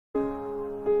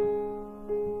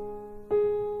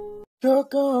You're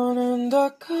gone and I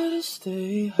gotta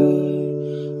stay high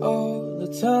all the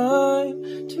time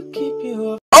to keep you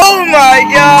up. Oh my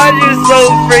god, you're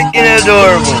so freaking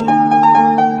adorable!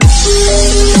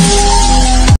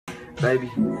 Baby,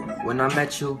 when I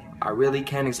met you, I really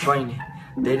can't explain it.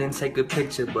 They didn't take a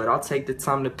picture, but I'll take the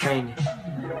time to paint it.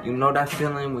 You know that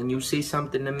feeling when you see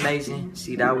something amazing?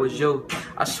 See, that was you.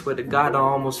 I swear to God, I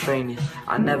almost fainted.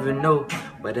 I never knew,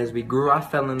 but as we grew, I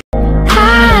fell in love.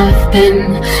 I've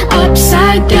been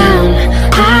upside down.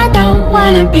 I don't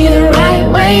wanna be the right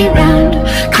way round.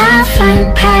 Can't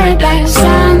find paradise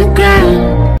on the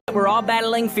ground. We're all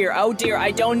battling fear, oh dear,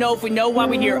 I don't know if we know why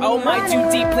we're here. Oh my,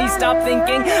 too deep, please stop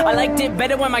thinking. I liked it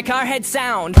better when my car had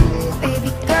sound.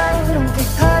 Baby girl, don't get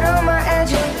caught on my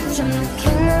edges. I'm the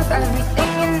king of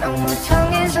everything, and know my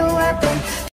tongue is a weapon.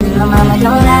 My mama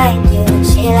don't like you,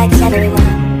 she likes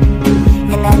everyone.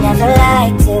 And I never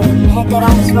like to admit that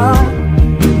I was wrong.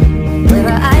 Where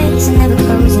our eyes are never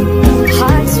closing,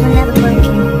 hearts were never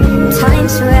breaking,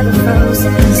 time's forever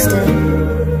frozen still.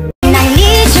 And I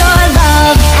need your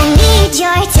love, I need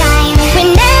your time.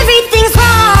 When everything's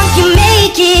wrong, you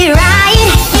make it right.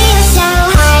 I feel so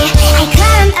high, I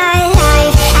come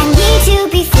alive. I need to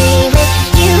be free with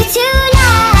you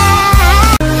tonight.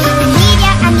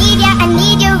 I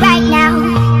need you right now.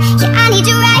 Yeah, I need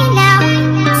you right now.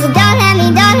 So don't let me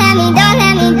down.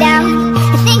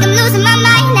 I think I'm losing my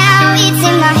mind now. It's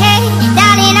in my head,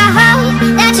 darling, I hope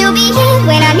that you'll be here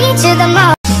when I need you the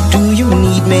most. Do you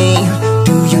need me?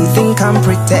 Do you think I'm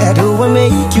pretty? Do I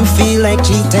make you feel like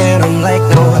cheating? I'm like,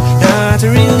 no, not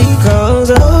really,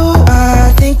 cause oh,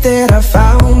 I think that I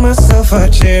found myself a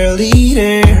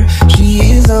cheerleader. She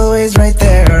is always right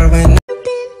there when I've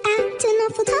been acting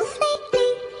awful tough lately,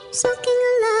 smoking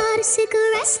a lot of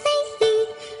cigarettes lately,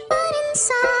 but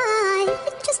inside,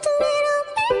 it's just a little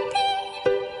baby.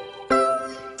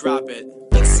 Drop it.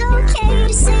 It's okay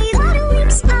to say that a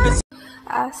week's eyes.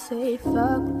 I say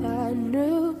fuck that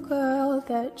new girl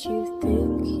that you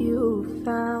think you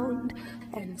found.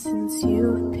 And since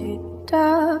you picked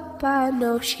up, I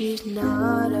know she's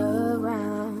not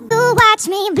around. You watch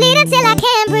me bleed until I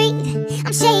can't breathe.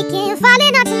 I'm shaking,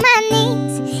 falling onto my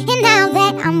knees. And now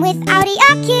that I'm without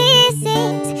your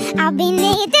kisses, I'll be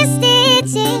needing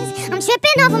stitches. I'm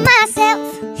tripping over myself,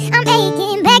 I'm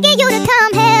aching, begging you to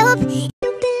come help. You've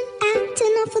been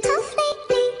acting awful tough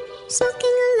lately,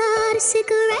 smoking a lot of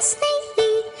cigarettes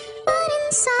lately, but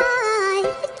inside,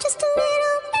 it's just a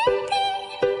little baby.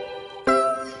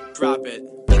 Drop it.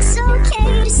 It's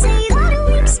okay to say that a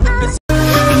week's eyes.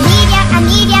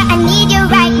 I need you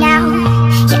right now.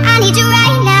 Yeah, I need you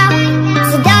right now.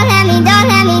 So don't let me down.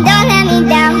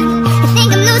 I think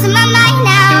I'm losing my mind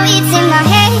now. It's in my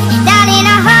head, darling,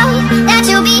 I hope that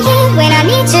you'll be here when I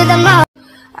need you the most.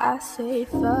 I say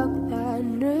fuck that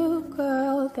new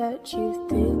girl that you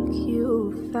think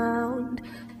you found.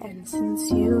 And since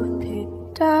you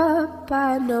picked up,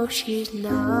 I know she's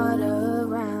not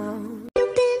around.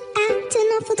 You've been acting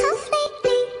awful tough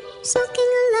lately,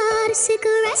 smoking a lot of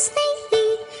cigarettes lately,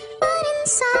 but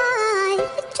inside,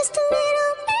 it's just a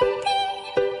little baby.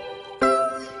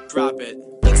 Drop it.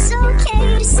 It's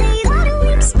okay to say that a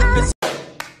week's eyes.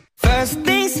 first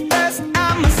things first,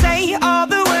 I'ma say all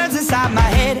the words inside my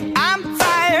head. I'm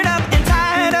fired up and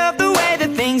tired of the way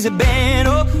that things have been.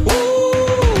 Oh,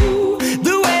 ooh,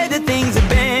 the way that things have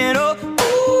been. Oh,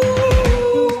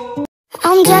 ooh.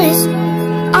 I'm jealous,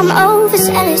 I'm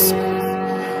overzealous.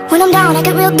 When I'm down, I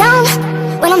get real down.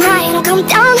 When I'm high and I come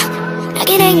down, I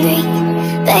get angry.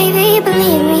 Baby,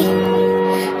 believe me,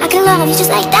 I can love you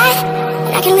just like that,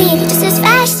 and I can leave you just as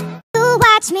fast. You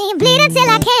watch me bleed until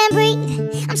I can't breathe.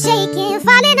 I'm shaking,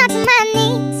 falling onto my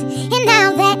knees. And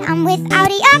now that I'm without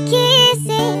your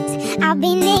kisses, I'll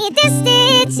be needing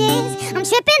stitches. I'm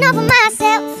tripping over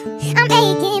myself, I'm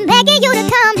aching, begging you to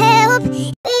come help.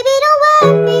 Baby, don't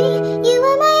worry, you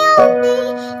are my only.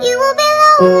 You won't be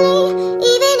lonely,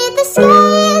 even if the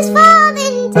sky is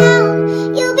falling down.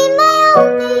 You'll be my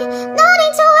only, no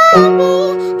need to worry.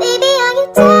 Baby, are you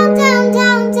down?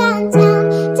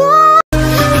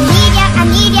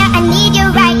 I need you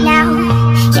right now.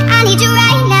 Yeah, I need you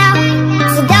right now.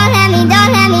 So don't let me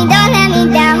down.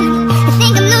 I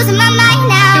think I'm losing my mind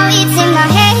now. It's in my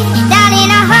head,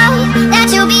 darling, I hope that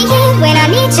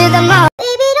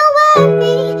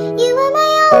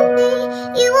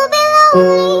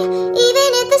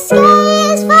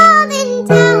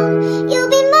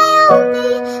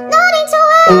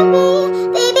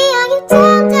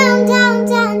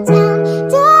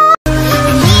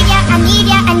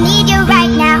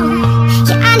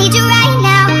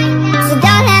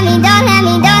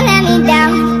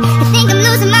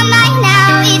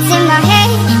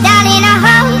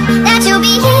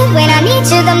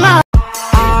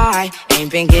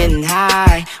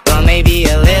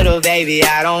baby,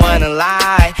 I don't wanna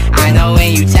lie. I know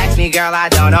when you text me, girl, I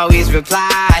don't always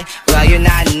reply. Well, you're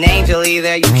not an angel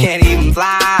either, you can't even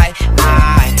fly.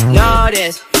 I know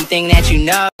this, you think that you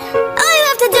know. All you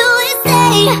have to do is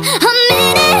say a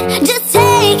minute, just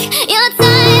take your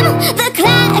time. The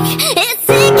clock is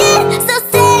ticking, so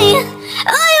stay.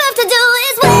 All you have to do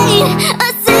is wait a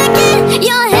second.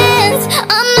 Your hands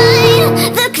on mine.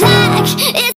 The clock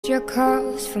is. Your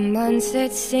calls for months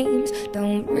it seems.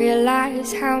 Don't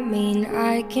realize how mean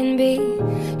I can be.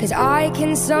 'Cause I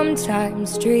can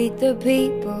sometimes treat the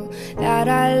people that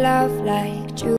I love like you.